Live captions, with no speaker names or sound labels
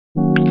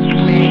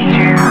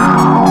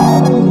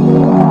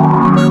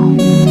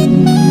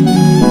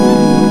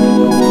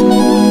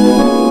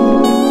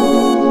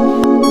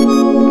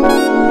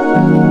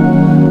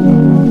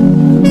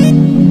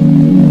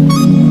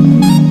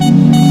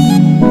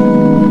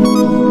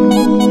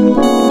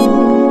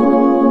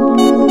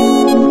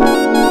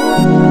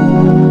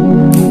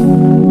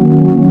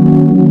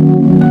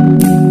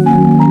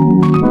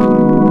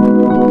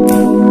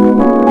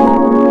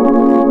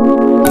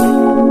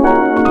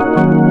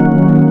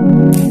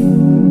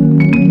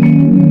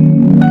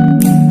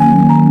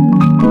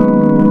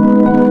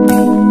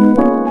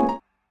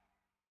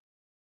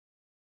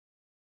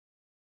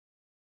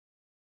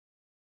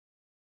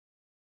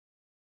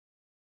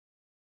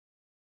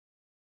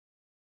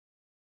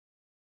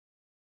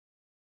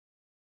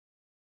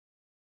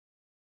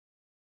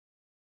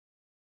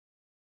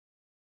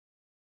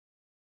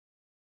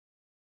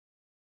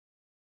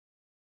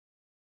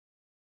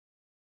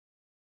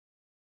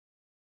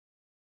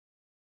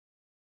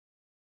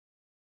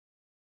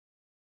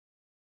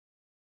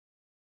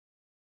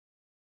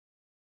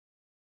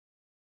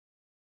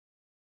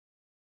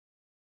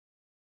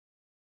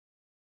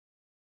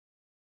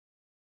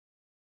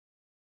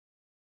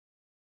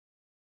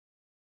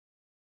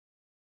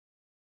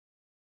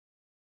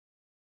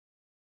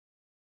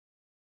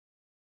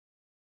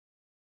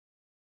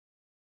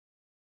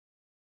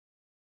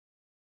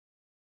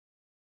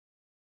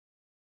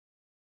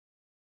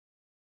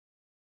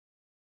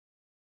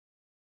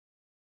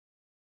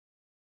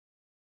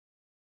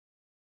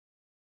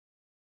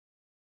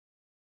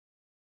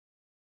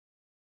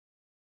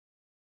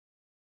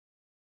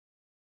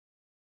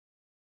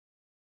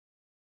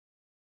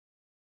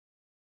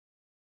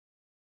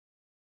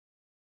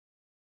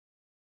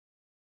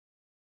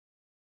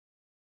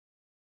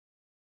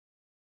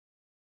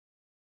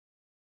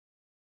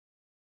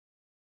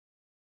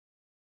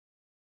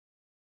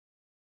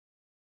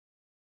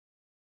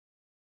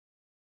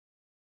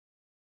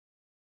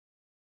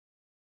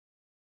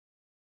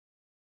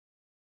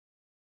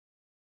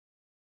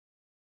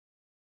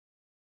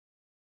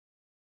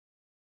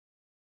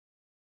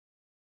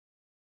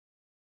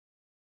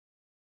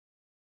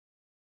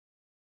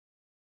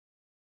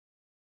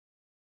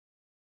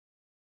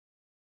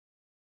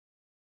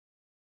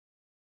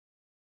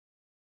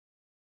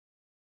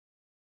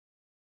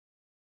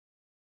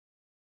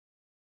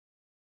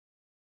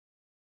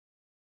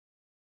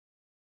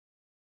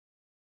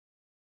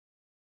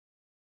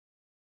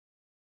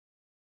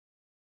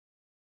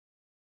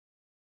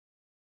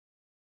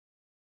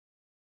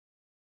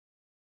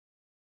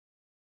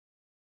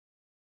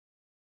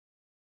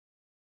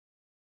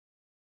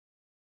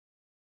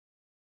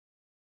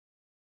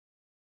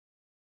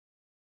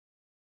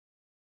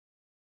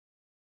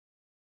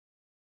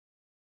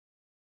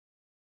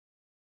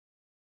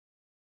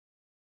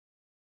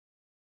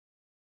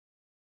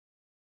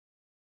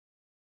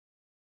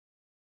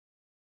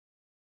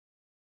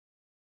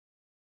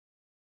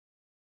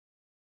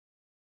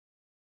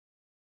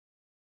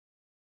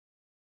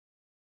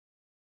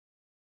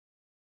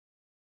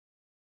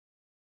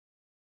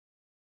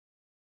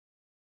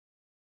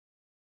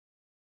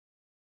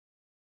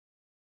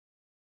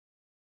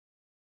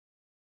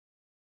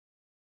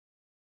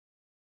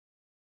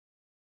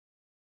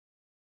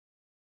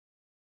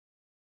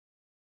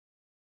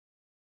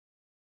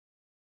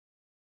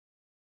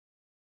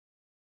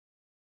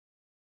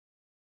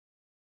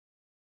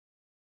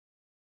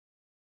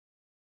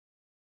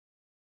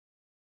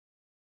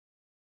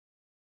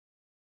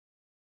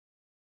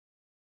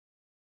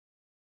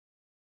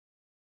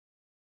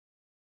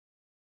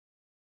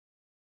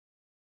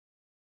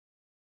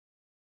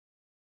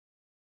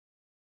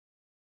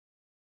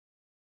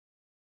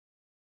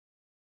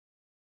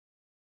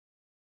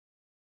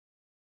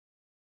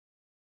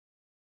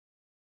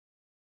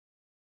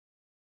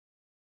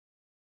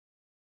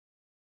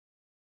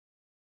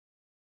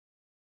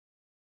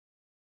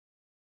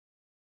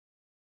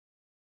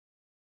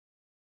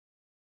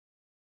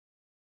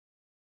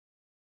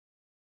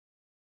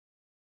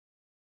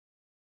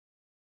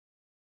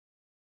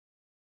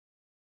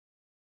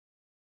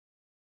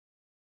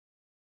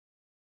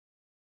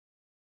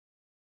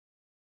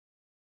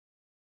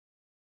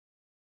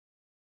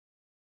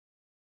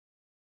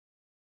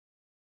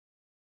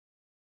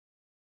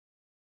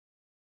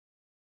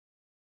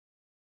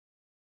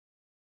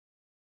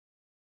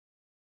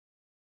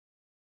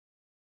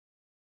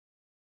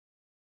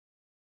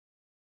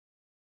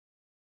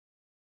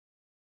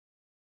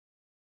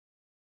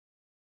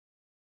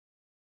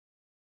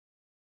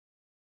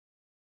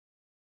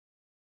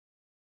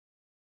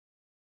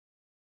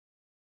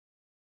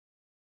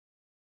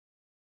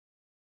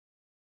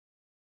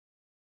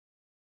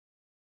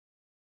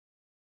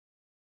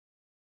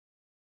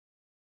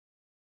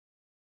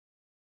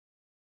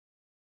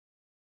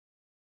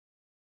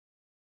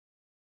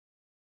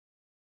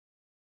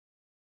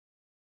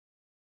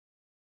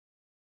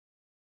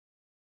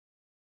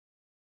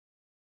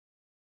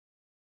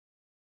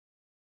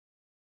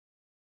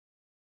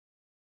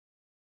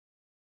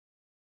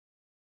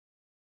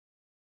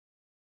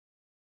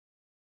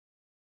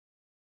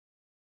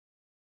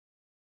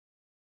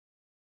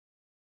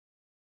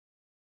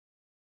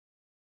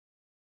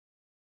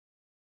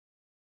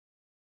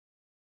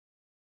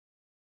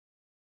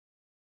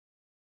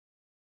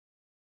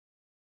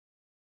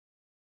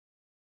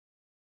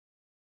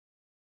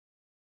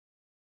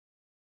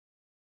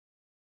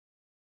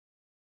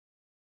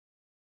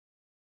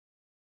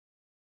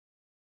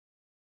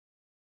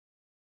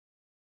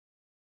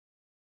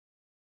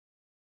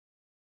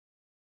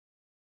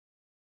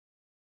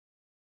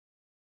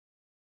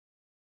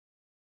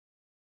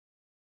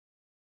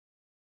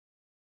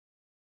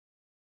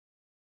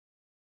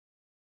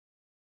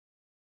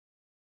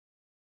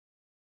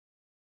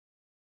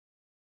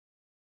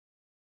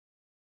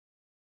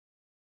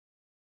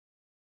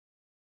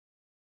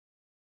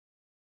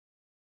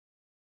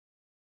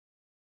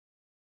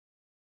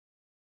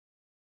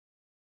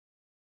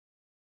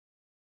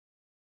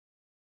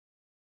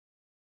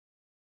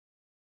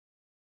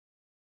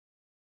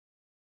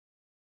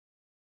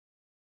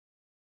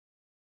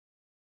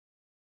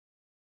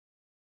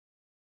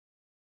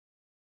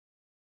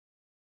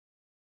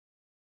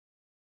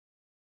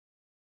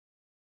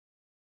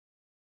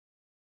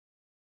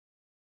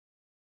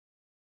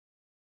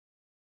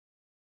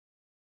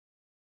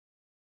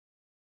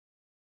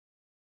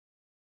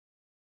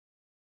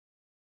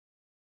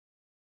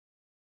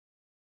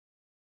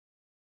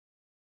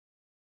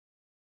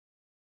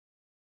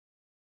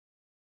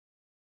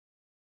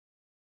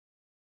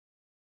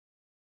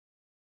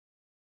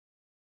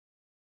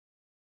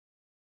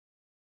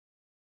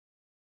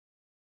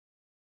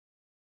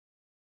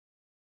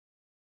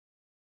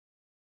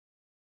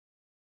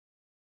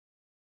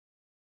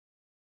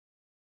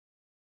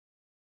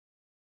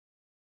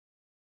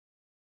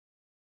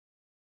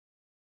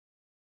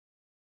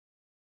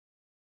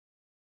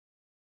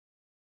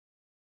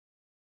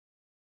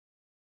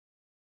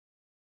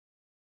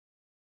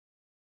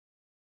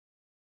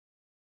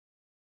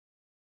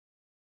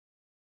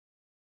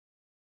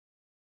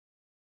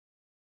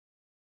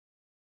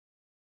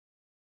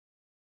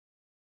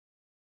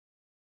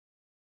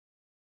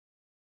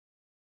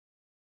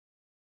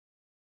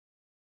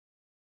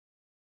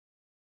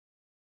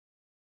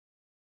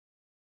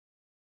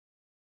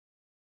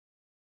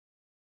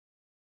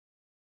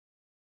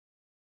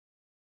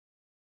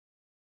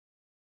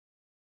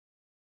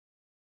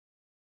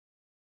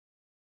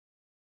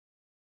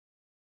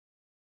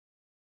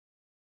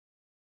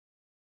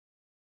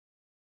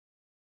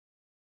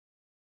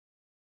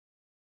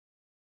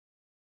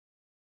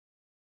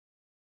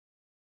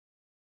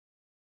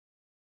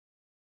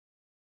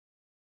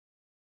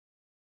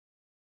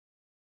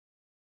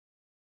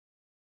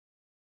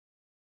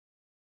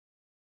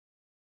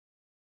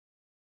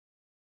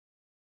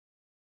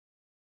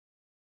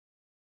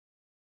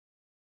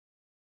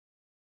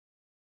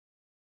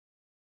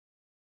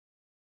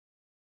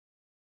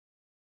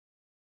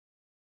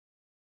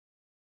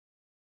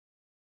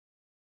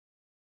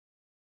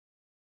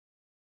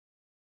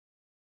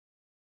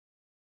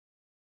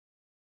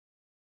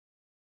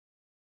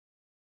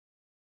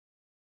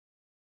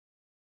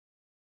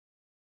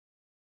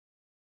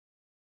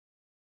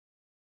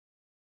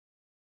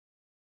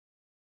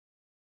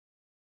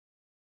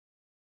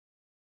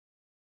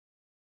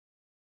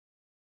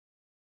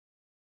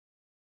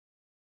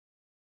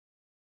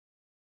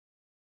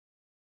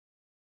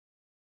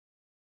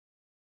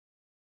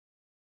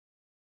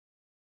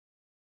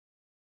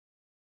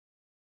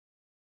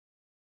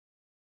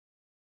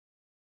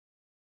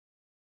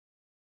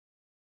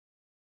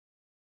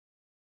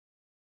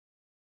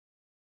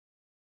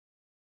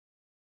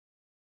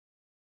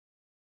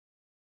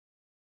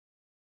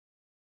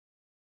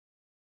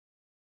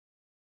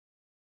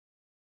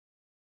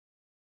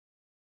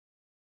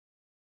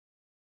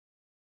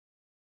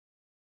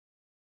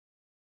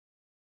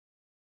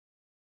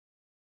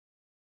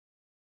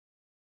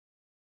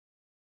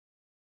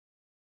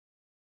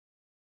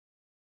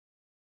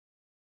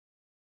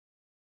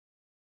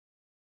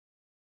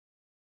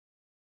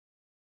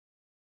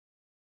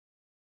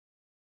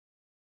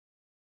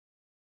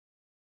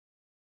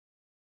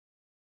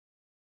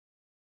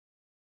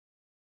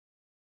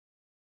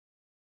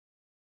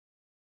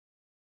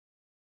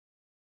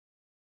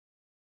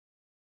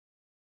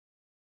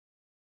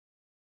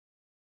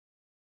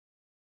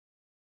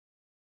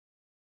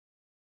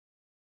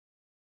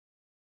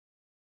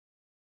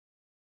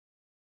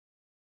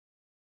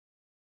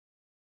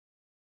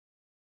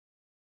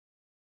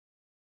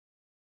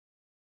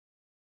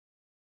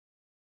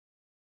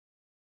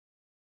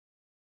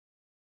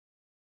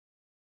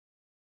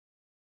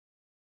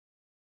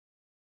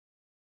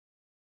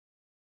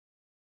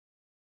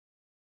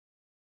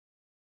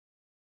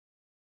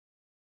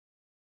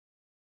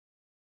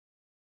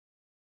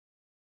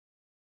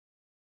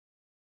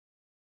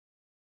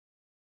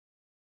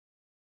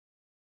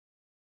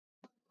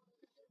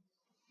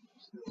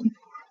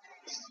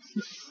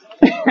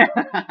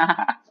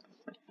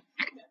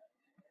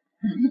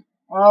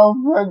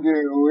I'm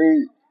fucking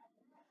weak.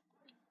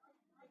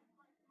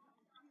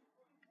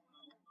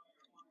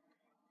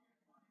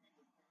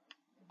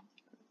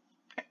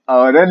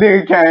 Oh, that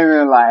nigga came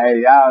in like,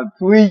 hey, y'all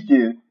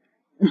tweaking.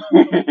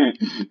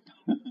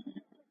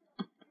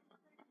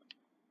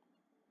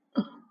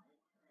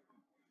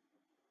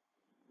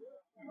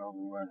 Oh,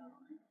 whatever.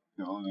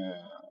 Don't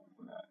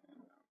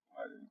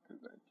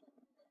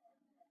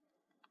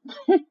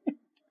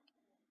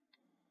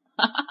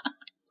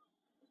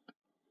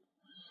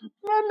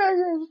that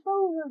nigga is so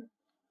good.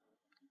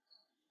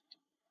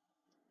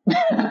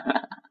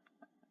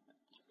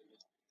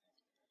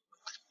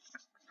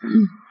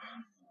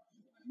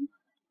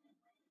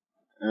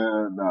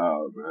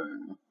 No,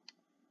 man.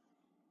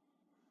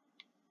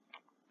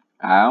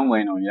 I'm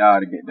waiting on y'all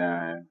to get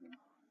down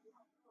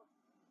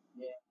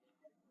here.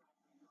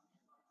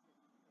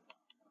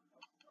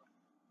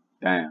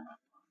 Damn.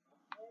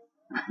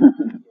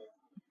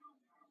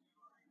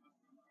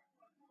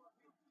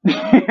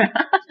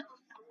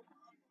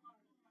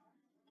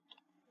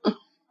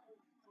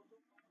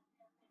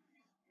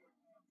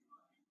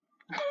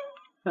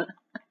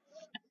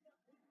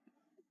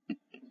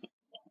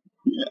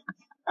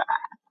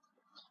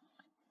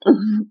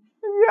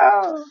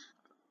 Yeah.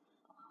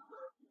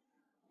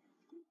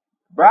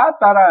 Bro, I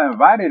thought I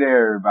invited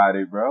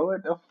everybody, bro.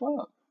 What the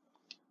fuck?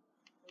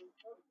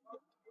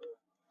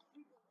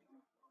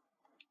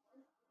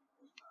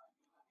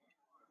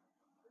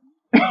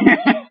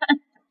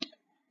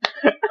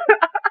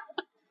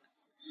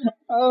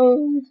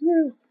 Oh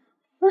shit.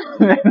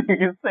 That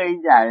nigga say he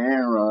got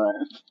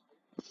inruns.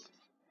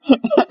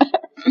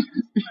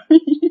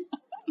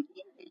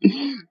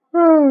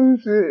 Oh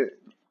shit.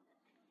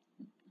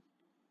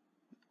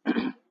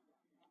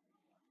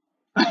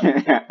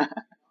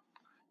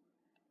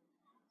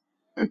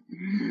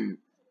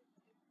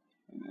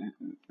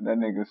 That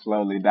nigga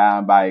slowly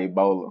dying by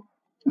Ebola.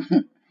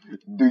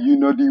 Do you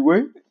know the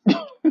way?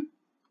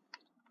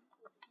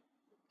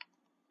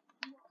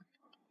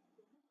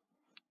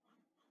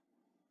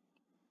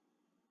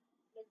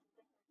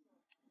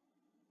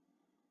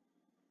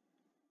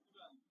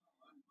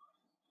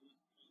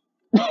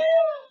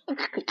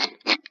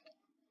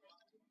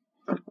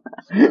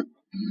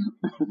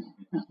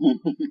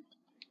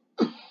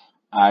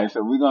 Alright,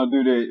 so we're gonna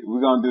do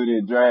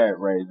the drag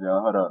race, yo.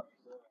 Hold up.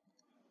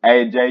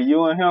 Hey Jay,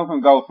 you and him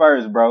can go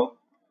first, bro.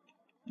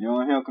 You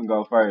and him can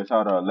go first.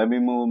 Hold up. Let me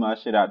move my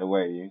shit out the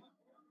way, you.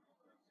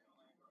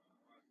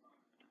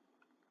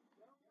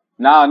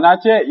 No, not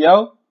yet,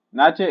 yo.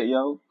 Not yet,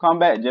 yo. Come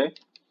back, Jay.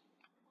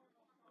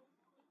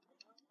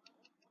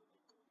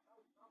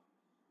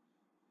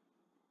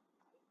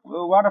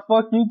 Well, why the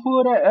fuck you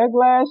pull that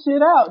ugly ass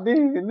shit out,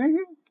 then,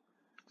 nigga?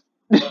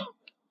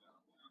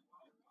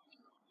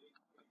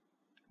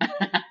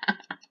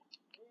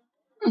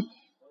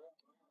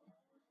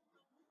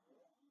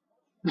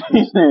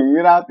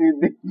 Get out these.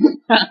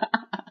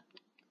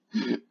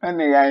 That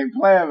nigga ain't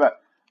playing,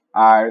 but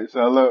all right.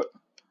 So look.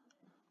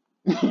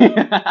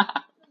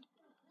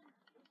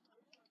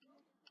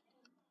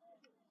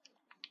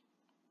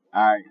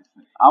 All right.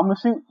 I'm gonna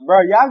shoot,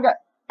 bro. Y'all got.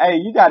 Hey,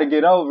 you got to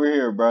get over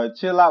here, bro.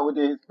 Chill out with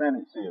the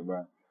Hispanic shit,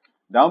 bro.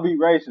 Don't be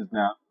racist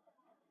now.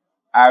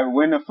 All right.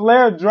 When the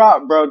flare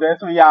drop, bro,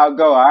 that's when y'all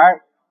go. All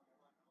right.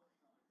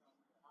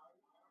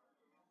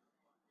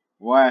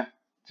 One,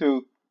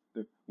 two.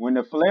 When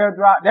the flare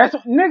drop, that's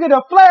nigga.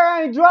 The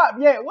flare ain't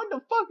dropped yet. What the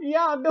fuck are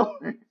y'all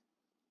doing,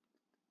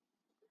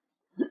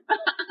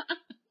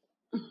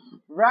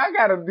 bro? I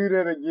gotta do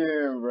that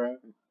again, bro.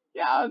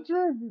 Y'all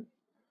tripping.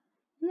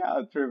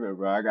 Y'all tripping,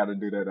 bro. I gotta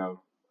do that over.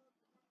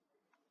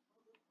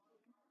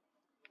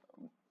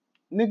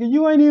 Nigga,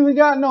 you ain't even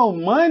got no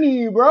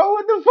money, bro.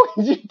 What the fuck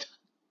is you?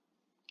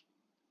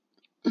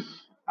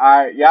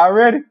 Alright, y'all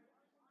ready?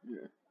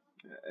 Yeah.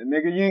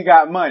 Nigga, you ain't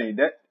got money.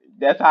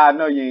 That's how I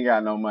know you ain't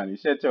got no money.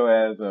 Shut your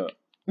ass up.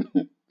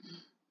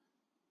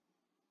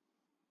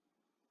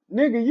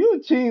 Nigga,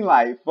 you cheating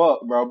like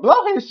fuck, bro.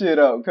 Blow his shit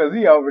up, cause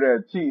he over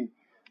there cheating.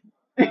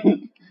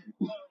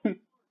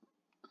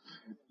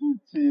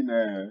 Cheating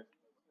ass.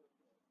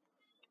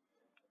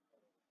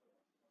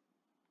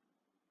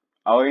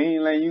 Oh, he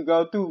ain't letting you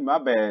go through. My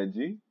bad,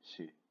 G.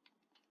 Shit.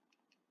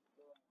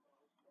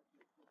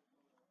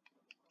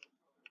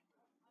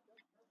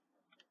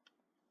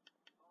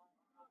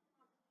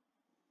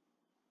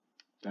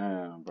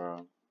 Damn,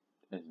 bro.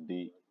 That's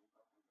deep.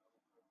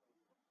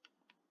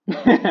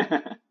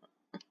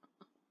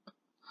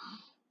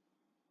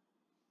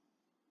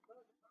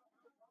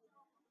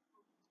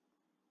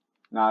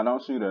 Nah,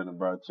 don't shoot at him,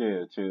 bro.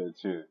 Chill, chill,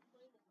 chill.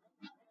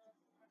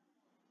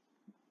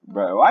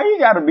 Bro, why you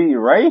gotta be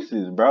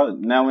racist, bro?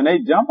 Now when they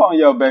jump on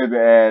your baby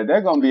ass,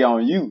 they're gonna be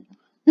on you.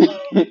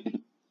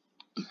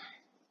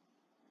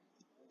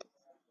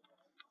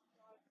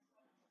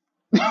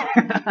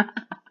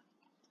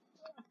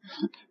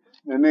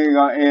 The nigga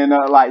gonna end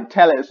up like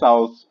talent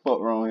sauce fuck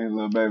wrong with his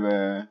little baby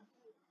ass.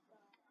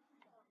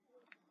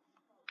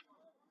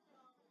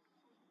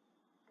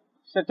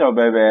 Shut your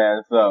baby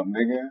ass up,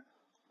 nigga.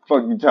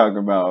 Fuck you talking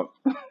about?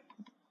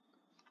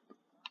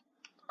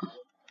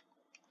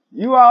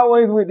 You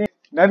always with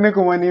that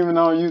nigga wasn't even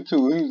on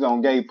YouTube. He was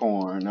on gay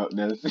porn up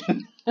there.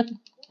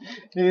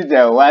 He was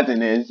just watching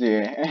that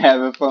shit,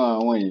 having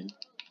fun with you.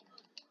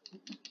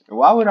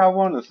 Why would I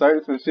want to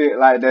search some shit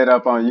like that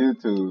up on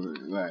YouTube?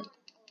 Like,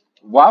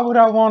 why would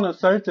I want to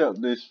search up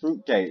this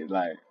fruitcake?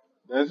 Like,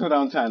 that's what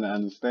I'm trying to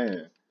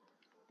understand.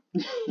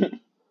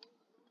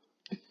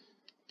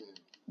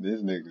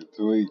 This nigga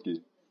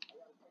tweaking.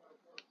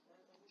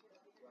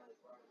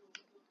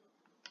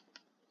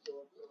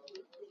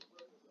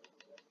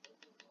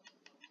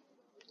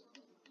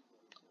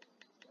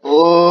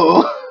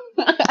 Oh,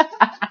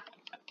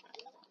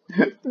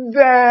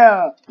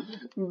 damn,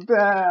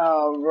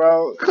 damn,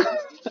 bro.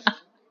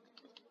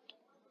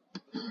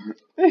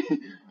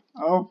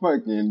 I'm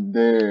fucking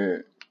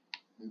dead.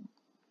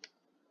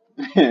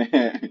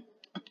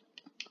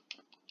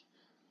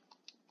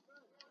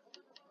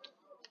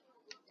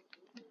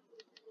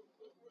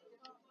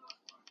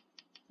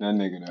 That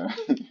nigga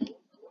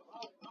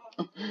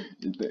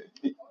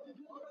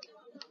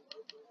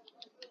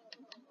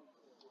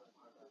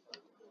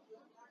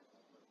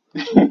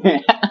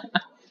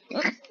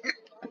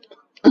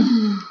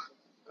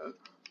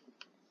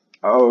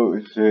Oh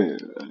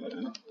shit.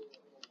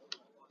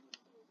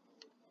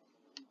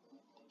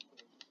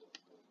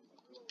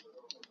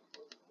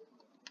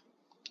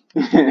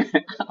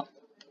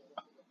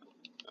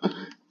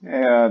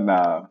 Hell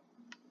no.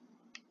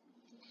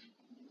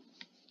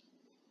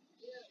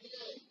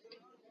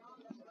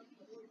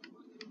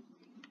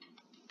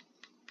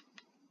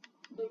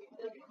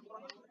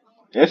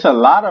 It's a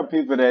lot of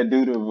people that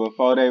do that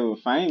before they were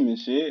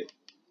famous shit.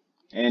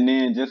 And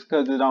then just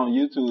cause it's on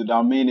YouTube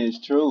don't mean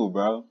it's true,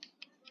 bro.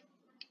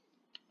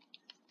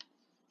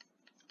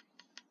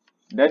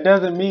 That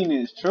doesn't mean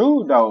it's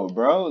true though,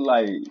 bro.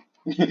 Like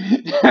this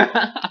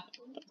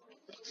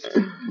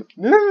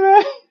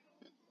man,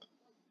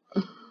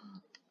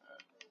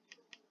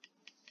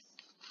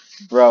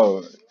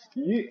 bro.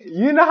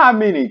 You know how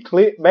many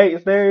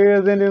clickbaits there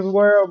is in this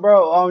world,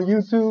 bro, on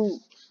YouTube?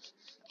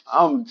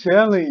 I'm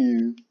telling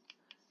you.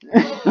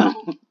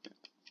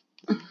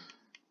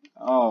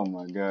 Oh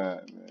my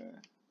god,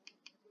 man.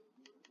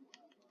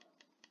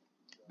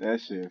 That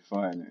shit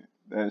funny.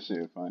 That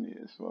shit funny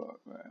as fuck,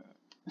 man.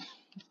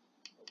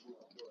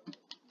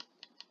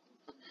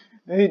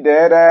 He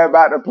dead ass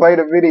about to play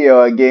the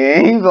video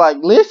again. He's like,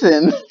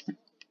 listen.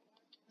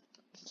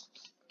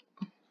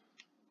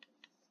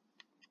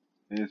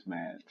 This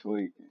man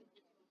tweaking.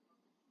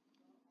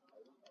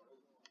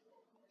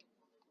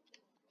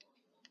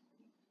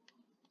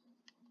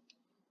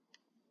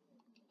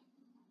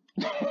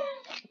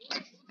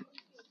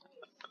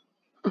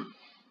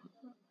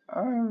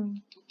 Oh,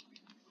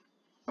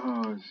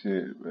 oh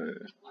shit,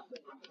 man.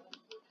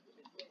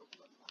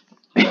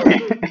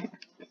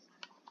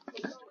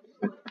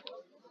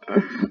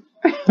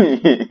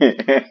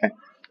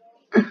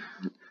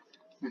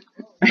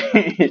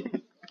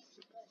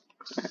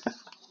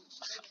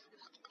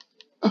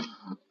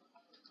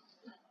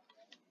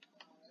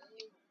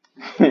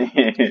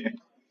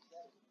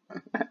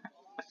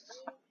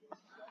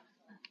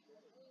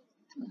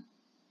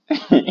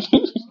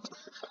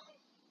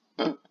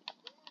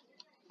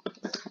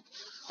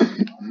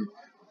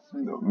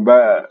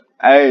 But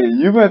hey,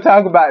 you been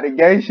talking about the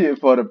gay shit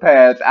for the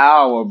past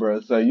hour, bro.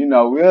 So you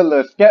know we're a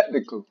little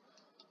skeptical.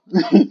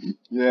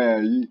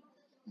 Yeah,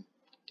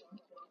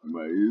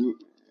 but you,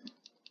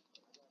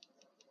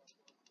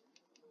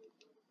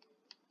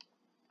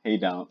 he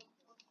don't.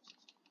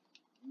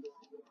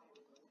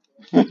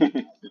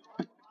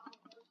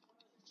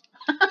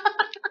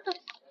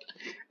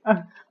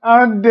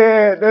 I'm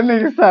dead. That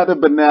nigga sounded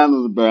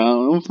bananas,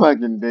 bro. I'm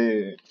fucking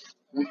dead.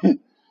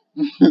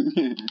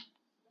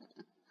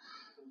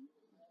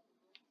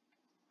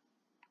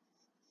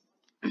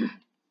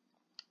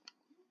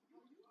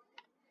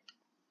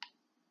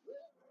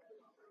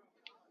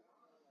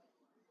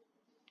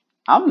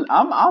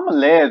 I'm a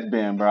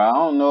lesbian, bro. I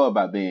don't know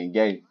about being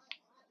gay.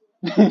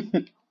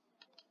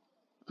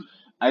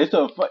 It's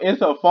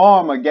a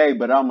form of gay,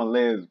 but I'm a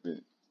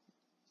lesbian.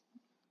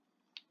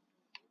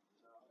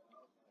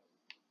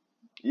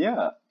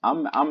 Yeah,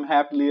 I'm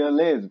happily a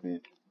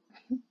lesbian.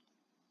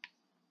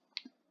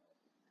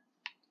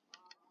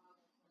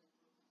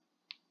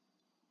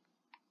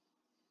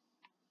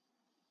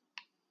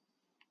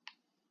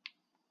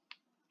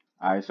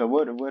 All right, so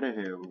what the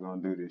hell we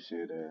gonna do this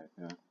shit at?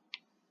 Yeah.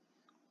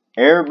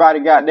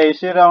 Everybody got their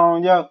shit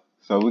on, yo.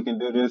 So we can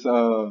do this.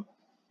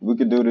 We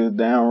can do this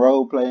damn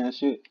role play and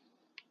shit.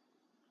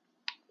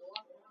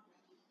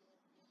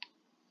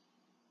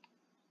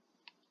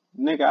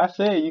 Nigga, I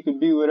said you could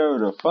be whatever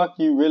the fuck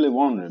you really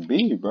want to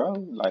be, bro.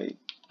 Like,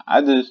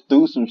 I just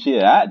threw some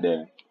shit out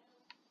there.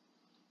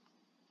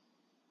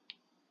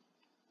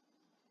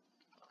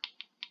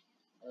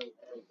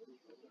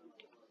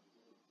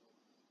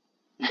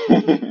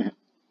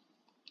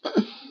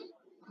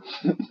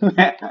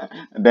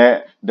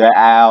 that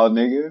owl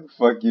nigga.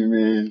 Fuck you,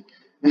 man.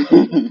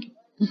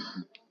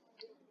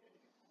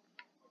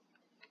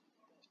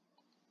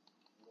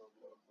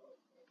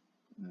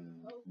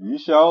 You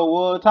sure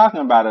was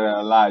talking about it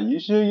a lot. You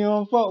sure you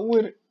don't fuck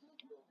with it?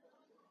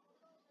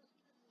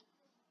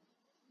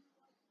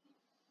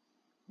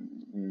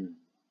 Mm.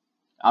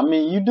 I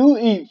mean, you do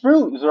eat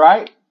fruits,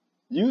 right?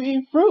 You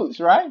eat fruits,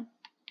 right?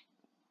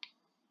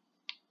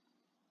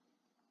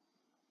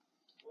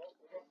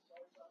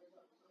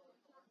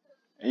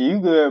 You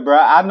good, bro.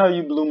 I know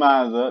you blew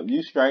mine up.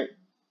 You straight.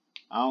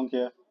 I don't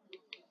care.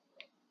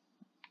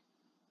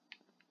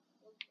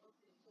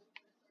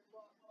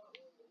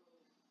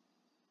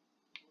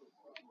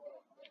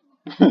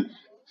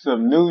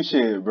 Some new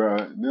shit, bro.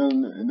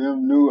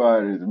 Them new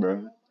artists,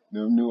 bro.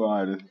 Them new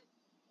artists.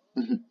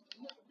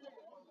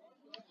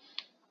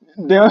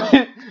 Them,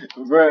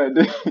 bro.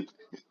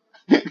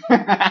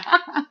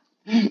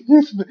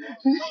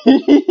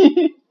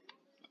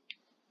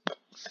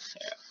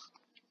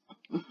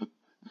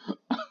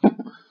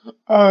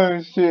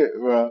 Oh shit,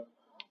 bro.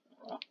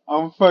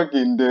 I'm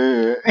fucking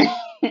dead.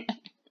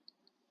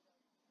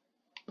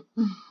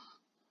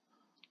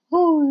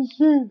 Oh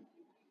shit.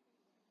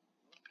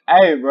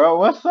 Hey, bro,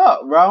 what's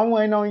up, bro? I'm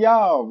waiting on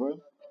y'all, bro.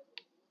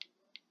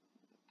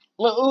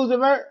 Look, Uzi,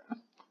 bro.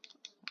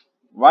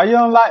 Why you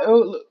don't like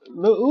Lil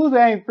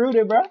Uzi ain't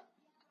fruity, bro?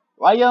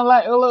 Why you don't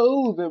like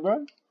Lil Uzi,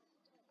 bro?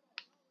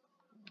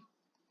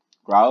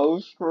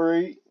 Grove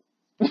Street.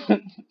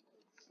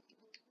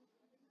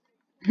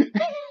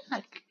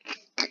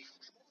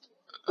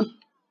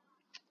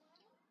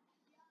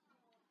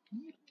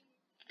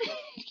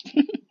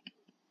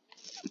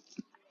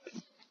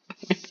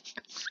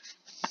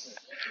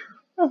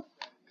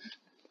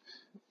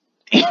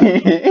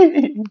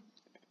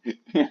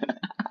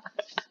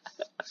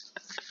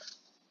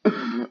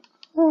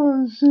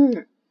 Oh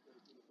shit.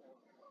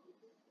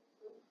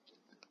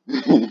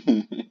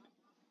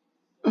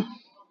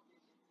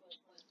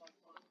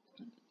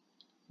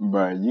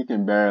 Bro, you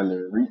can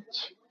barely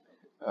reach.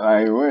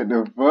 Like, what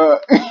the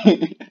fuck?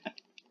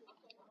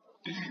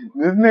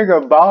 This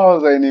nigga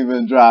balls ain't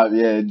even dropped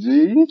yet,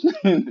 G.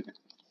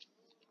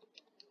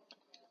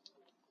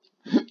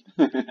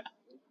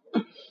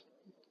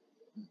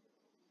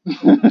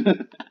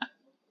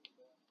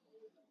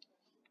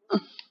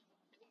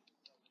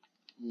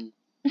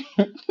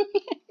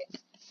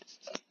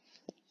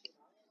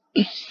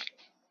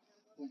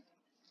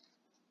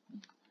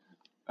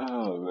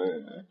 Oh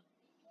man.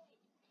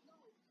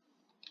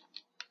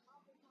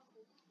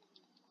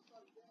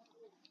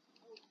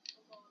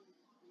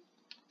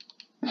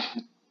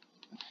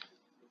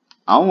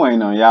 I'm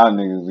waiting on y'all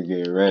niggas to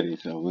get ready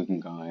so we can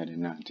go ahead and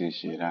knock this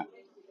shit out.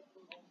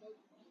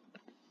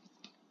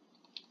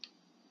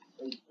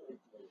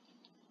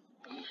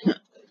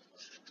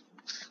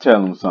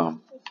 Tell them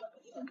something.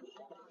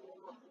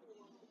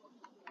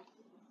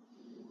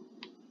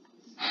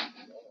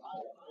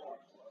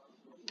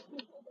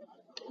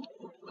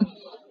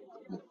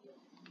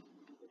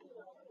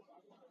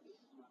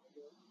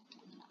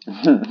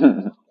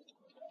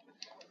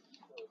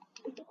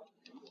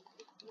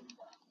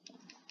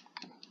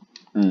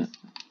 Mm.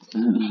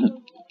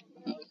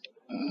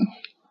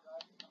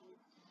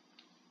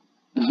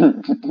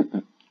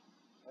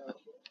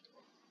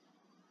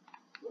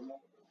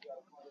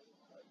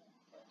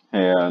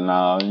 Hell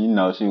no, you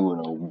know she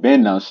would have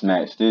been done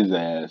snatched his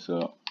ass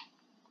up.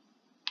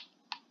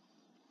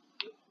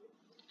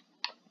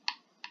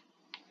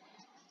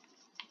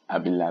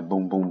 I'd be like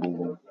boom, boom, boom,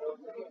 boom.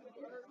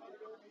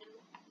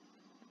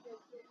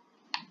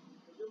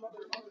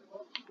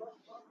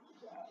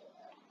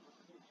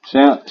 She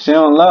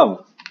don't love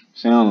her.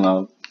 She don't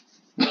love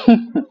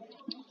her.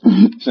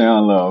 She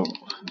don't love her.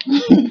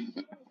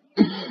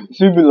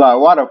 She be like,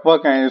 why the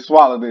fuck I ain't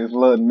swallow this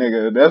little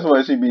nigga? That's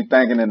what she be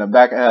thinking in the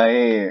back of her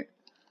head.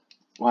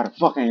 Why the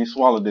fuck I ain't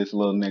swallow this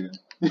little nigga?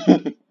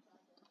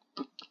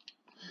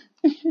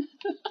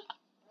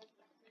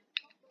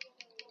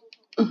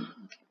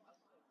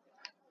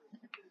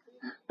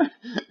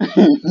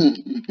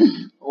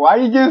 Why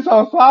you get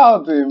so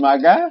salty, my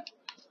guy?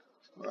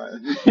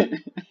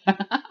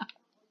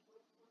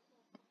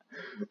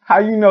 How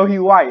you know he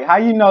white? How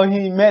you know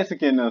he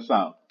Mexican or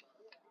something?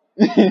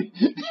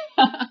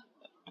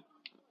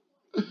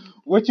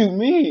 What you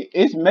mean?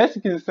 It's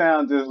Mexican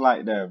sound just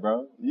like that,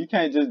 bro. You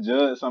can't just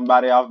judge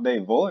somebody off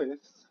their voice.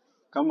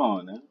 Come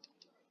on now.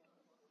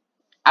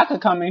 I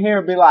could come in here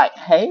and be like,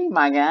 hey,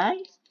 my guy.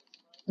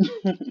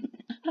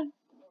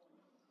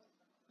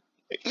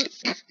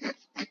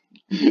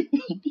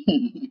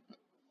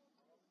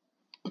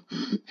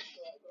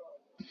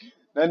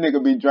 That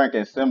nigga be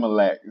drinking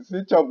Similac.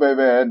 Sit your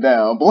baby ass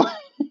down, boy.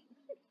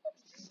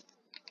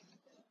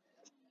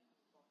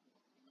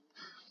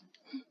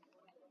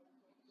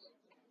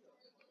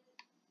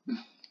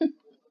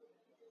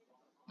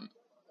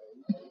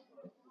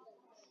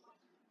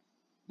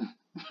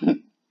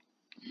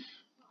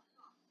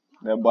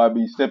 That boy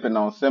be sipping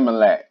on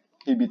Similac.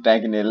 He be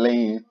thinking it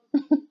lean.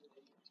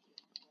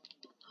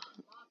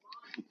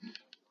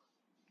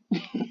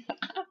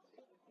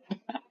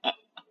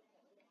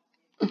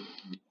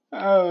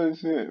 Oh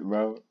shit,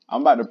 bro.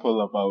 I'm about to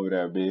pull up over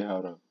there, B.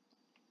 Hold up.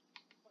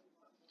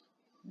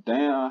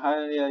 Damn,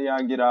 how the hell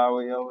y'all get all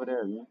the way over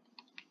there, man?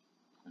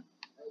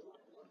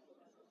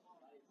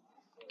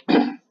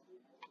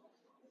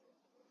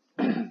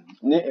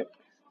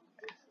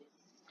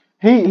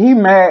 He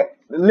mad.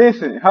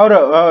 Listen, hold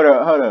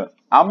up.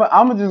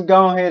 I'm just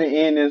go ahead and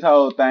end this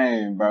whole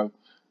thing, bro.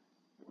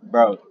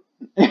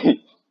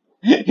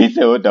 He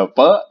said, "What the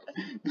fuck?"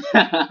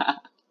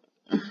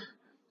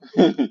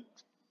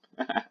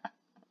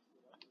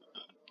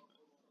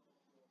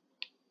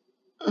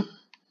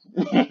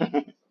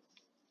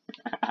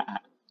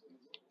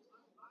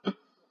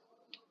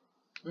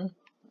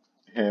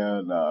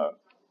 Hell no.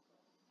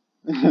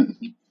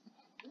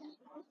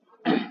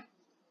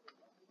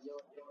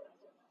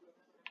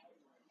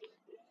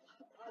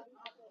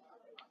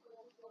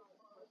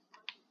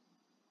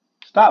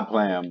 Stop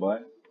playing, boy.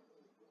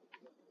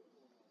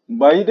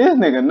 Boy, this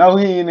nigga know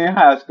he ain't in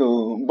high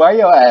school. Boy,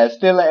 your ass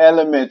still in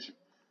elementary.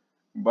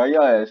 Boy,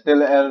 your ass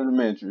still in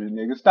elementary,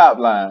 nigga. Stop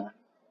lying.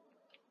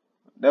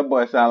 That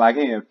boy sound like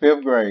he in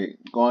fifth grade,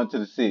 going to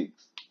the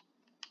sixth.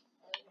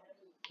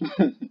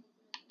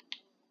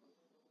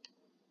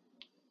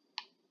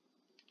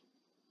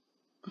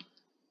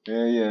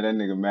 Yeah, that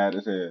nigga mad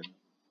as hell.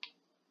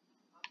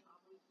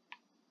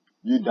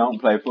 You don't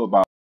play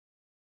football.